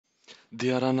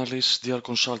Dear analysts, dear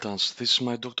consultants, this is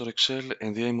my Dr. Excel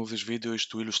and the aim of this video is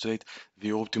to illustrate the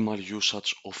optimal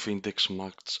usage of index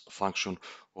match function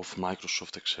of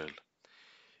Microsoft Excel.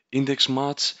 Index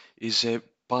match is a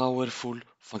powerful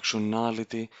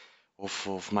functionality of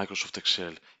Microsoft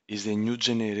Excel. It's the new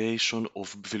generation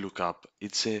of VLOOKUP.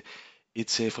 It's a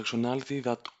functionality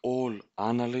that all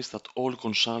analysts, that all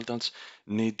consultants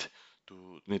need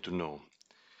to know.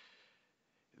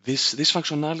 This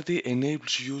functionality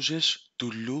enables users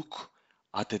to look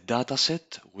at a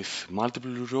dataset with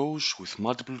multiple rows, with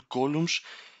multiple columns,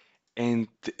 and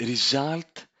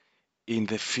result in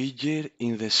the figure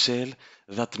in the cell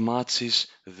that matches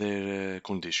their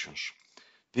conditions.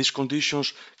 These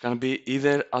conditions can be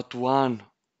either at one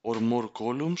or more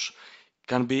columns,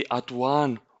 can be at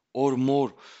one or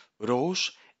more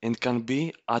rows, and can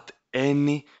be at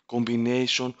any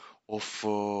combination of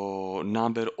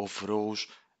number of rows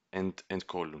and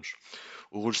columns.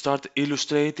 We will start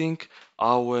illustrating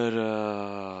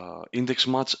our index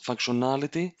match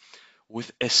functionality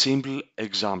with a simple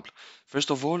example.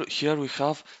 First of all, here we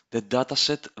have the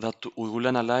dataset that we will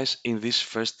analyze in this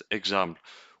first example.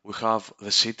 We have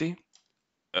the city,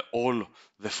 all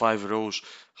the 5 rows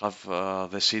have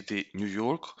the city New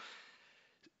York.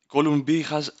 Column B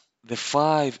has the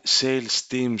 5 sales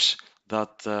teams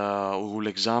that we will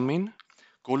examine.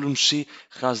 Column C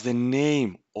has the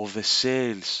name of the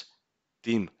sales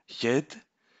team head.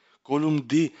 Column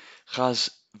D has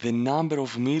the number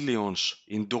of millions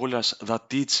in dollars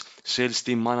that each sales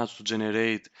team managed to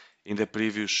generate in the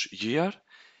previous year.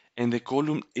 And the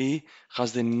column E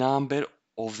has the number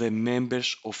of the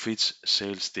members of each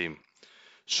sales team.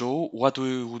 So what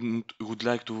we would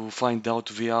like to find out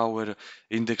via our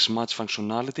index match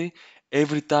functionality,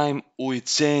 every time we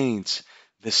change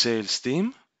the sales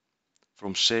team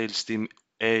from sales team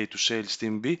A to sales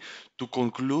team B to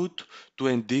conclude to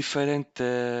a different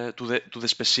to the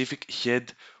specific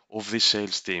head of this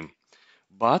sales team.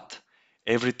 But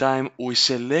every time we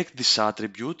select this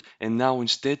attribute and now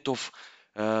instead of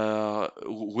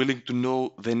willing to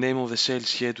know the name of the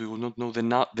sales head, we will not know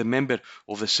the member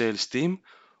of the sales team.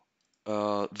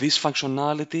 This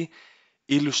functionality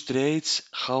illustrates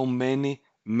how many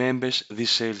members this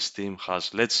sales team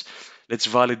has. Let's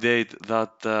validate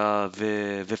that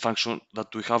the function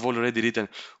that we have already written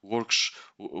works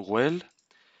well.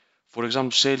 For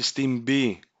example, sales team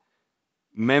B,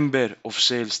 member of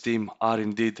sales team are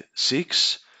indeed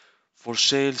 6. For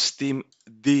sales team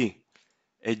D,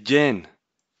 again,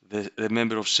 the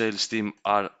member of sales team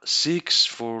are 6.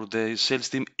 For the sales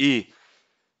team E,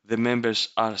 the members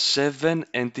are 7,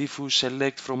 and if we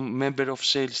select from member of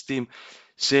sales team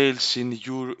sales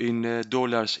in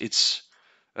dollars, it's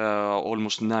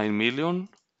almost 9 million.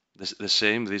 The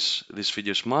same, these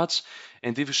figures match.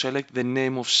 And if you select the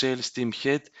name of sales team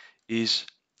head is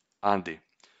Andy.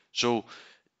 So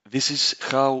this is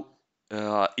how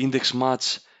index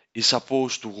match is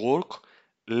supposed to work.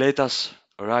 Let us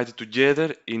write it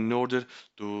together in order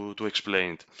to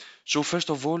explain it. So first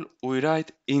of all, we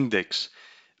write index.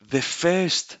 The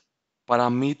first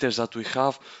parameters that we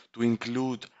have to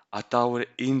include at our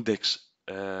index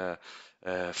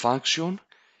function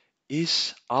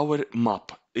is our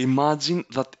map. Imagine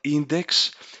that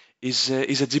index is a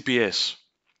GPS.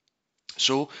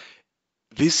 So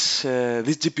this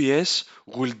GPS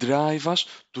will drive us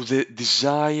to the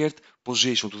desired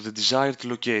position, to the desired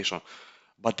location.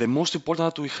 But the most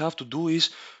important that we have to do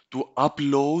is to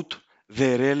upload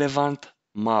the relevant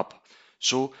map.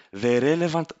 So the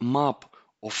relevant map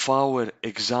of our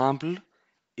example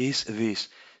is this: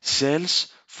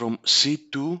 cells from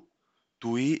C2 to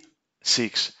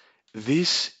E6.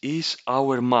 This is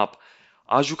our map.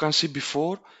 As you can see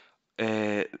before,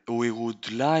 we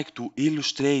would like to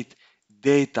illustrate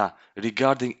data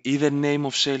regarding either name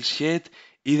of sales head,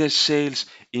 either sales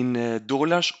in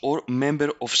dollars or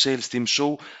member of sales team.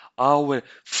 So our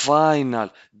final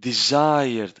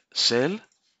desired cell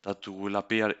that will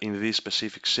appear in this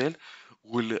specific cell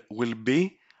will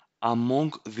be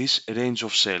among this range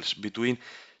of cells between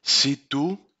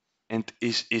C2 and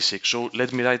E6. So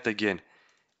let me write again: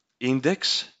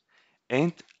 index,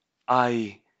 and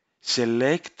I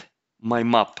select my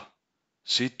map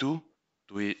C2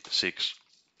 to E6,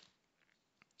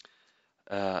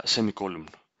 semicolon.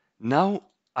 Now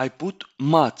I put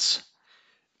match.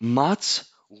 Match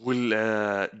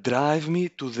will drive me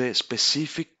to the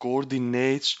specific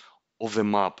coordinates of the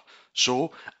map.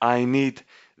 So I need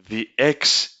the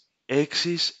x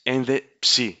axis and the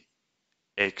psi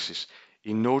axis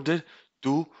in order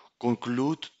to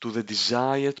conclude to the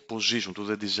desired position, to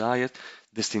the desired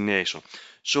destination.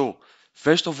 So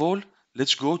first of all,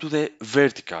 let's go to the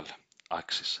vertical.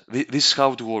 axis. This is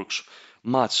how it works.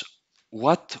 Match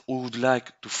what we would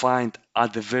like to find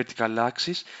at the vertical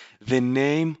axis, the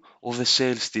name of the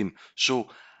sales team. So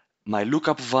my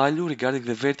lookup value regarding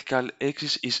the vertical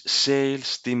axis is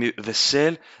sales team, the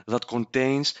cell that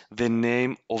contains the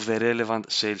name of the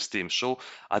relevant sales team. So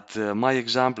at my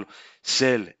example,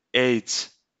 cell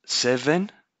H7,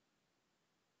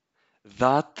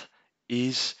 that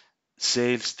is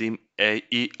sales team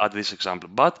AE at this example.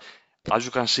 But as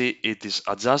you can see, it is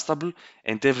adjustable,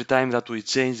 and every time that we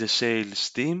change the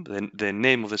sales team, the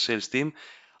name of the sales team,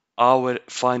 our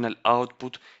final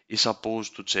output is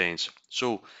supposed to change.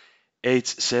 So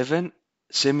H7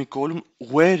 semicolon,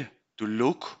 where to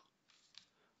look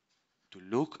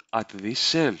at these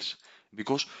cells,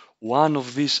 because one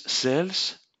of these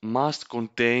cells must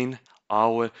contain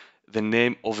the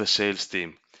name of the sales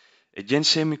team. Again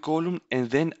semicolon, and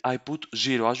then I put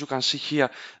 0. As you can see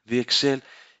here, the Excel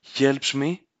helps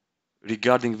me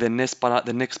regarding the next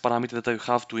parameter that I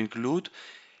have to include,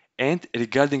 and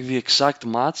regarding the exact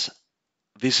match,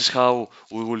 this is how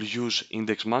we will use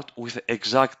index match. With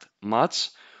exact match,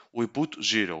 we put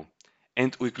 0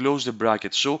 and we close the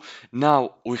bracket. So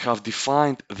now we have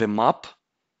defined the map,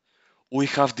 we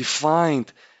have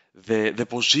defined the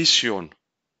position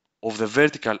of the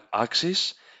vertical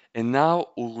axis, and now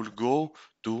we will go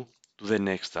to the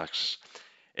next axis.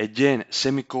 Again,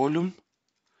 semicolon,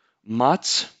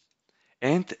 match,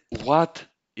 and what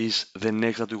is the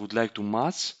next that we would like to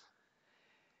match?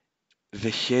 The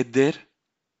header,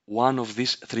 one of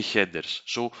these three headers.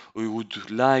 So we would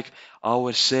like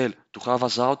our cell to have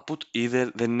as output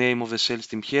either the name of the sales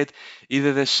team head,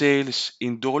 either the sales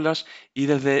in dollars,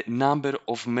 either the number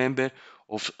of member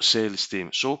of sales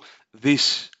team. So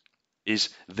this is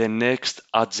the next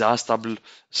adjustable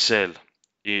cell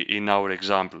in our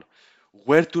example.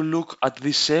 Where to look at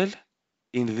this cell?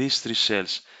 In these three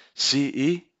cells,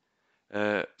 CE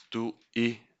to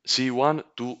E, C1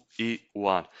 to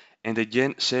E1, and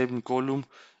again same column,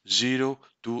 0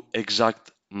 to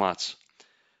exact match.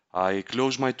 I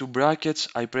close my two brackets,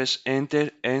 I press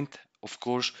enter, and of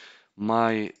course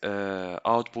my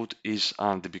output is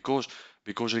Andy, because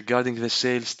regarding the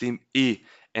sales team E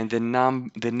and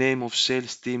the name of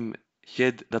sales team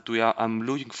head that I'm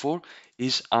looking for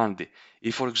is Andy.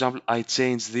 If for example I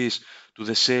change this to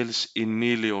the sales in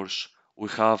millions, we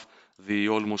have the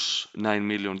almost $9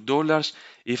 million.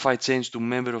 If I change to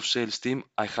member of sales team,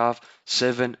 I have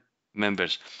 7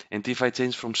 members. And if I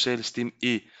change from sales team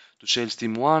E to sales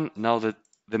team 1, now that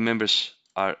the members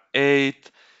are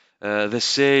 8, the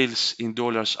sales in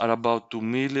dollars are about 2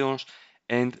 millions,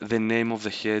 and the name of the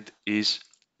head is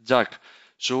Jack.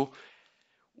 So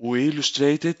we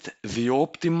illustrated the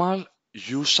optimal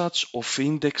usage of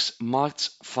index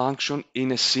match function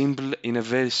in a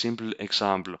very simple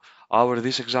example.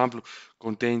 This example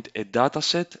contained a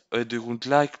dataset, and we would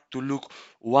like to look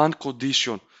one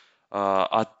condition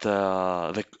at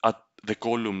the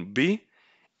column B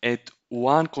and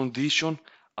one condition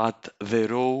at the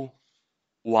row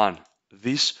 1.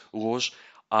 This was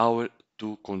our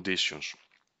two conditions.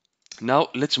 Now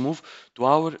let's move to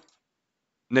our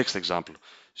next example.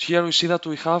 Here we see that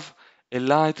we have a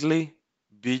slightly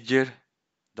bigger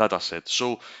dataset.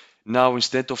 So now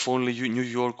instead of only New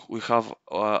York, we have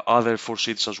other 4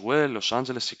 cities as well: Los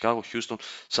Angeles, Chicago, Houston,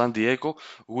 San Diego,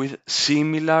 with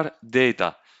similar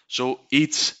data. So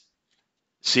each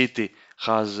city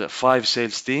has 5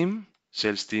 sales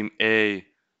team A,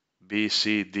 B,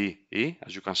 C, D, E,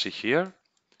 as you can see here.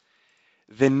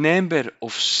 The number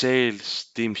of sales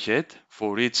team head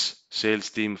for each sales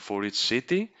team for each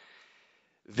city,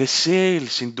 the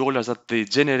sales in dollars that they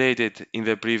generated in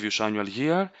the previous annual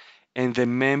year, and the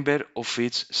member of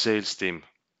each sales team.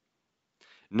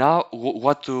 Now,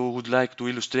 what we would like to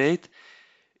illustrate,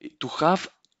 to have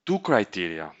two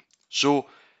criteria. So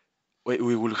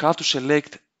we will have to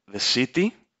select the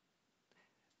city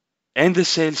and the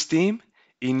sales team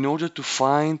in order to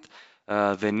find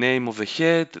the name of the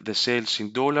head, the sales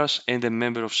in dollars, and the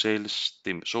member of sales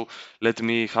team. So let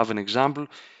me have an example.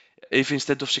 If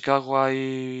instead of Chicago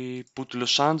I put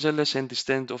Los Angeles, and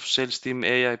instead of sales team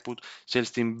A I put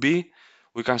sales team B,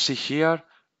 we can see here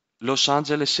Los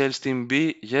Angeles sales team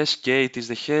B, yes, Kate is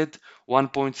the head,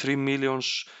 1.3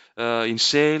 millions in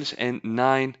sales and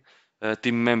 9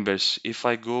 team members. If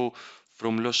I go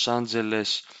from Los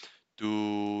Angeles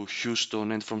to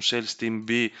Houston and from sales team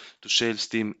B to sales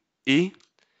team E,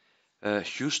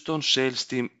 Houston sales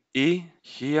team E,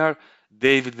 here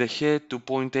David the head,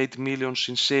 2.8 millions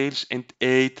in sales and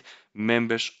 8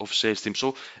 members of sales team.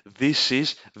 So this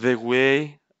is the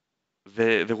way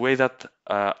that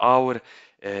our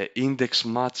index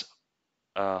match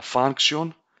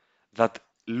function that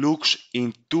looks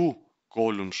in two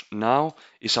columns now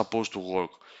is supposed to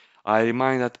work. I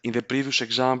remind that in the previous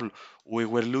example we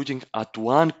were looking at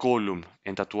one column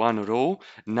and at one row.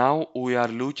 Now we are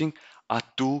looking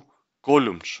at two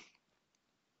columns.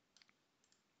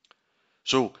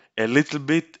 So a little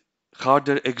bit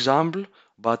harder example,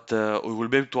 but we will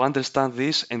be able to understand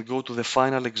this and go to the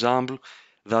final example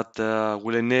that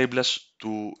will enable us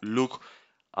to look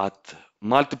at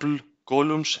multiple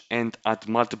columns and at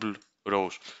multiple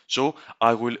rows. So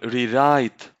I will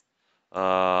rewrite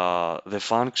the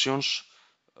functions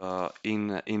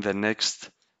in the next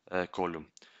column.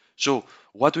 So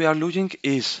what we are looking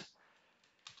is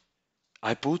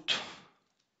I put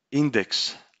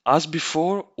index. As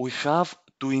before, we have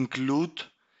to include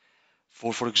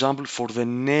for example, for the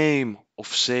name of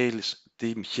sales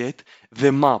team head,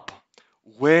 the map.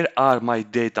 Where are my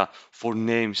data for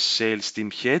name sales team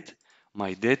head?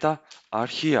 My data are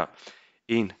here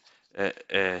in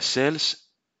cells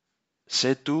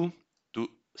C2 to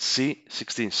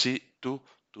C16, C2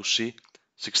 to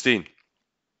C16.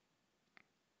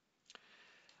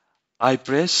 I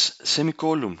press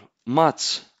semicolon,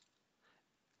 match.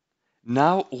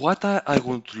 Now what I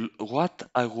want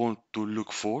to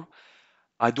look for,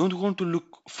 I don't want to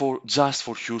look for just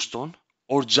for Houston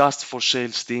or just for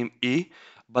sales team E,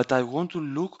 but I want to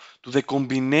look to the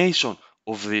combination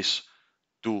of these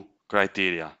two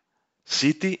criteria,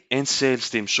 city and sales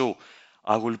team. So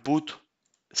I will put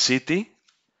city,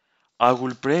 I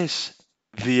will press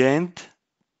the end,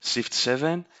 Shift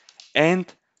 7, and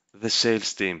the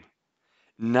sales team.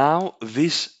 Now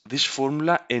this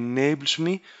formula enables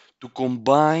me to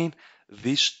combine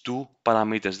these two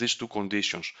parameters, these two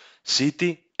conditions,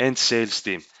 city and sales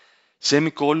team.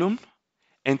 Semicolon,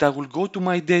 and I will go to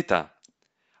my data.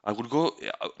 I will go,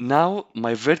 now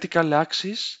my vertical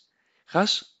axis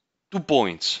has 2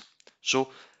 points. So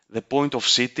the point of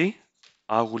city,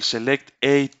 I will select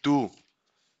A2 to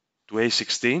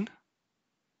A16.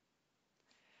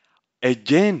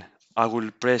 Again, I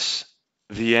will press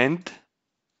the end,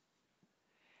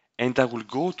 and I will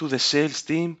go to the sales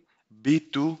team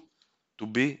B2 to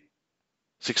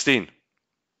B16.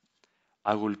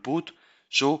 I will put,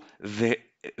 so the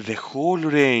whole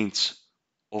range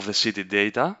of the city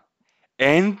data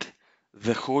and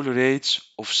the whole range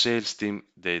of sales team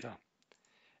data.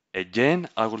 Again,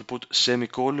 I will put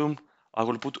semicolon, I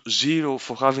will put 0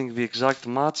 for having the exact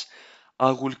match.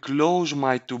 I will close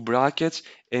my two brackets,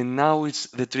 and now it's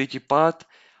the tricky part.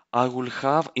 I will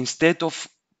have, instead of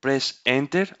press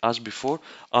enter as before,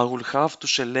 I will have to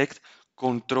select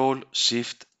Control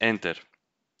Shift Enter.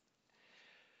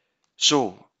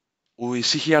 So we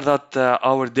see here that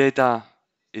our data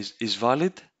is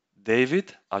valid.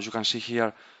 David, as you can see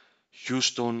here,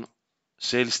 Houston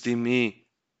sales team E,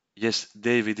 yes,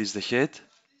 David is the head.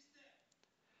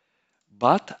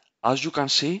 But as you can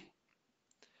see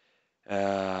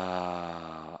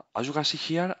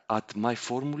here at my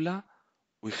formula,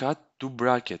 we had two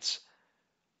brackets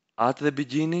at the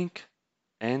beginning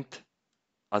and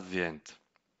at the end.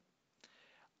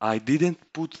 I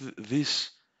didn't put these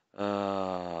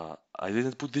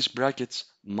brackets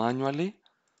manually,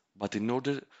 but in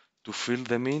order to fill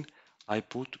them in, I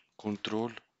put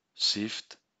Control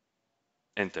Shift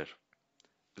Enter.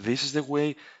 This is the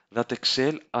way that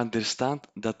Excel understands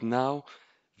that now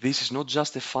this is not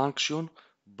just a function,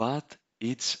 but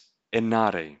it's an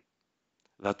array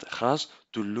that has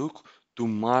to look to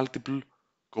multiple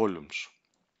columns.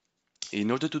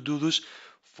 In order to do this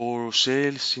for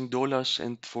sales in dollars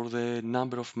and for the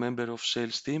number of members of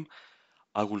sales team,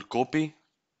 I will copy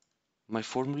my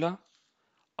formula.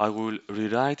 I will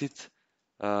rewrite it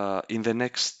in the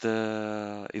next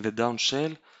in the down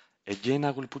cell. Again,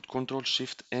 I will put Control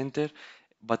Shift Enter,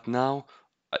 but now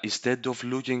instead of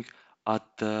looking at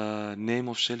the name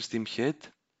of sales team head,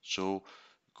 so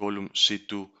column C2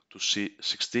 to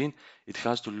C16, it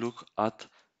has to look at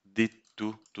D2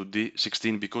 to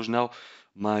D16, because now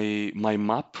my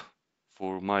map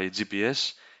for my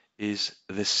GPS is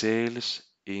the sales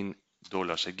in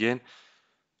dollars. Again,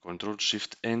 Control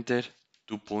Shift Enter,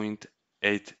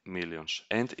 2.8 millions.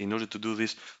 And in order to do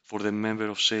this for the member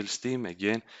of sales team,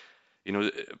 again,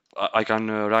 I can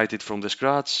write it from the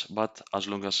scratch, but as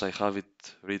long as I have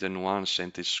it written once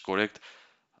and it's correct,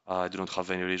 I do not have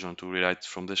any reason to rewrite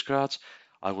from the scratch.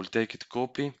 I will take it,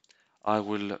 copy, I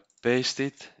will paste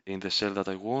it in the cell that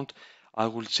I want. I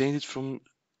will change it from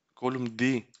column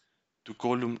D to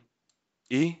column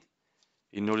E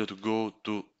in order to go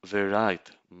to the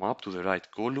right map, to the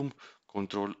right column.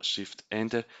 Control Shift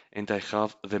Enter, and I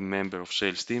have the member of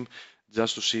sales team.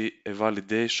 Just to see a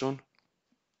validation,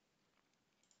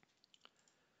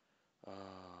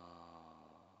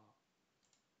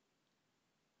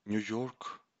 New York,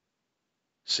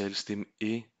 sales team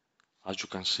E. As you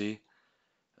can see,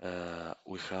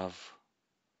 we have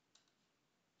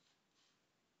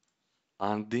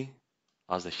Andy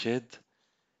as the head,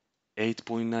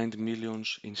 8.9 million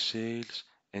in sales,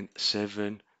 and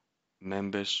 7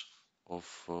 members of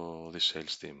the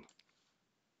sales team.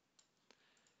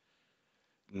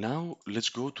 Now let's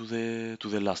go to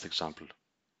the last example,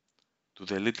 to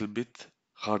the little bit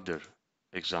harder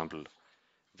example.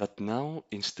 That now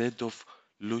instead of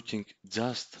looking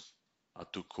just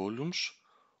at two columns,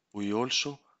 we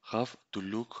also have to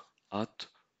look at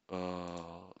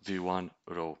the one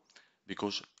row,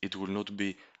 because it will not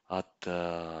be at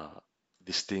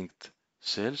distinct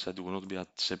cells, it will not be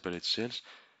at separate cells,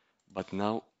 but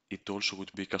now it also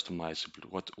would be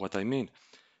customizable. What I mean,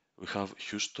 we have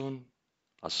Houston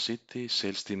as city,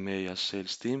 sales team A as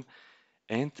sales team,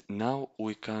 and now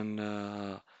we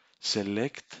can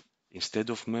select, instead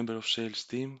of member of sales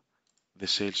team, the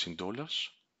sales in dollars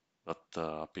that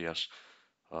appears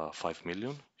 5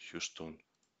 million, Houston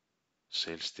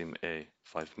sales team A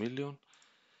 5 million,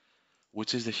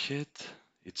 which is the head,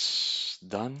 it's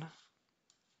done,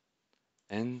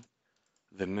 and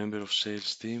the member of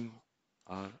sales team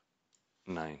are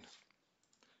 9.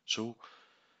 So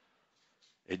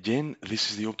again,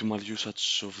 this is the optimal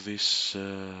usage of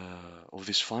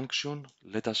this function.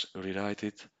 Let us rewrite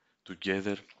it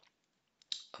together.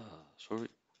 Sorry,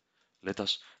 let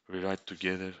us rewrite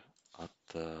together at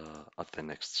the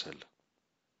next cell.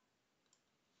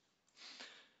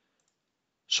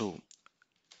 So,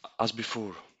 as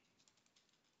before,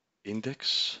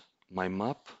 index, my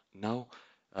map. Now,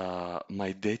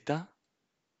 my data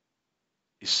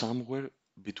is somewhere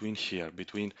between here,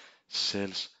 between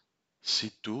cells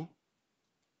C2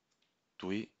 to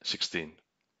E16,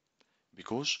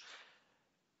 because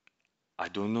I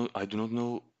do not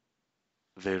know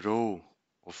the row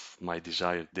of my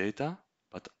desired data,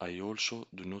 but I also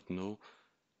do not know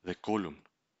the column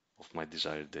of my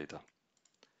desired data.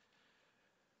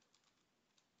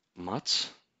 Match,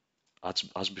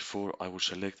 as before, I will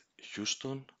select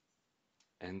Houston,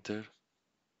 enter,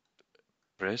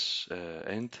 press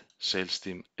end, sales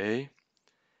team A,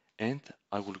 and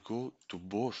I will go to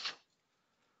both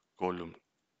column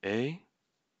A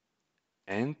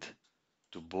and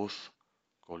to both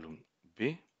column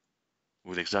B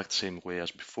with the exact same way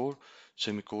as before,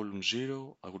 semicolon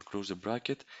 0, I would close the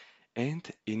bracket, and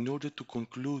in order to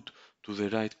conclude to the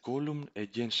right column,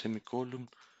 again semicolon,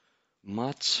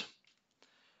 match,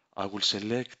 I will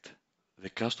select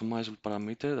the customizable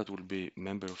parameter that will be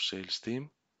member of sales team,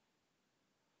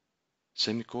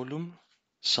 semicolon,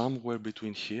 somewhere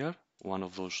between here, one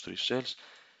of those three cells,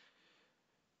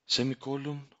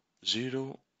 semicolon,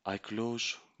 0, I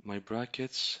close my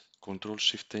brackets, Control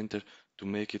Shift Enter to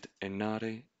make it an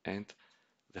array, and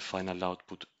the final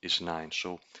output is 9.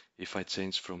 So if I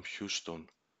change from Houston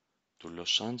to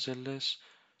Los Angeles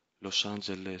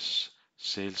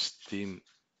sales team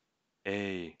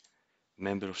A,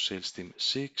 member of sales team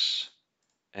 6,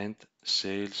 and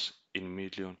sales in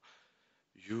million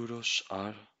euros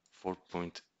are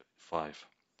 4.5.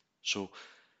 So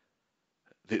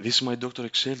this is my Dr.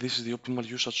 Excel. This is the optimal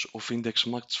usage of index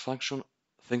match function.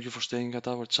 Thank you for staying at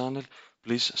our channel.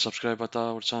 Please subscribe at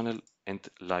our channel and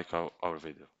like our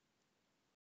video.